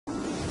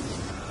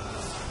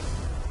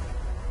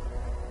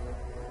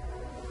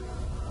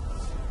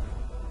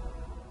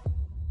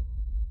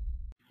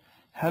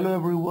Hello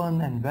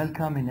everyone and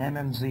welcome in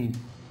MMZ.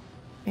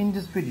 In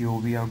this video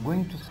we are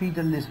going to see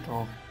the list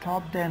of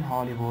top 10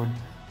 Hollywood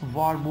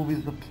war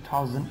movies of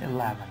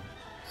 2011.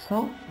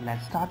 So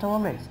let's start our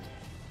list.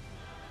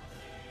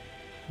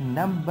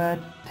 Number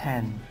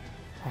 10,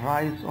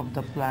 Rise of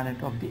the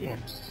Planet of the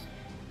Apes.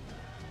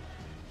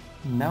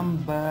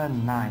 Number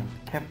 9,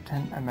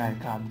 Captain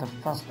America, the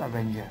First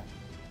Avenger.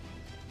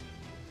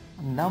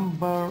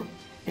 Number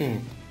 8,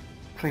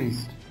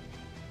 Priest.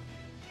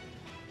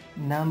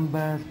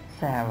 Number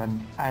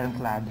 7,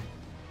 Ironclad.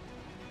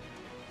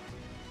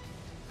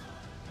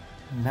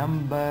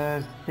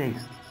 Number 6,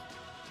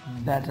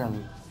 Battle,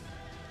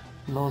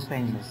 Los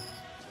Angeles.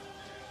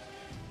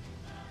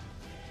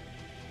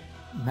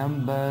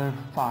 Number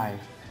 5,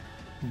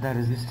 The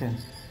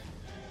Resistance.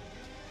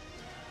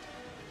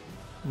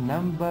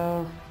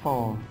 Number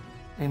 4,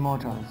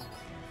 Immortals.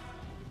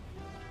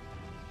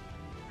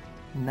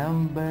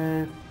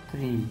 Number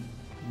 3,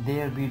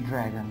 There Be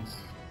Dragons.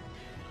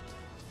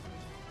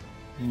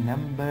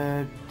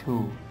 Number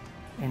 2,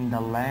 In the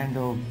Land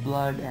of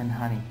Blood and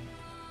Honey.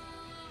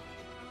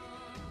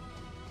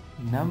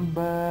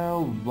 Number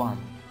 1,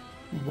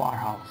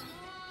 Warhouse.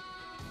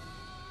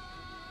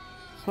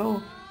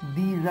 So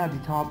these are the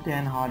top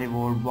 10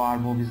 Hollywood war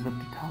movies of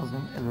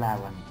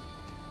 2011.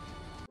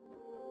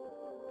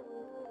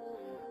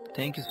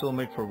 Thank you so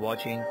much for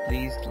watching.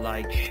 Please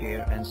like,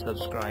 share and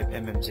subscribe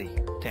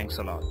MMZ. Thanks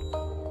a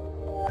lot.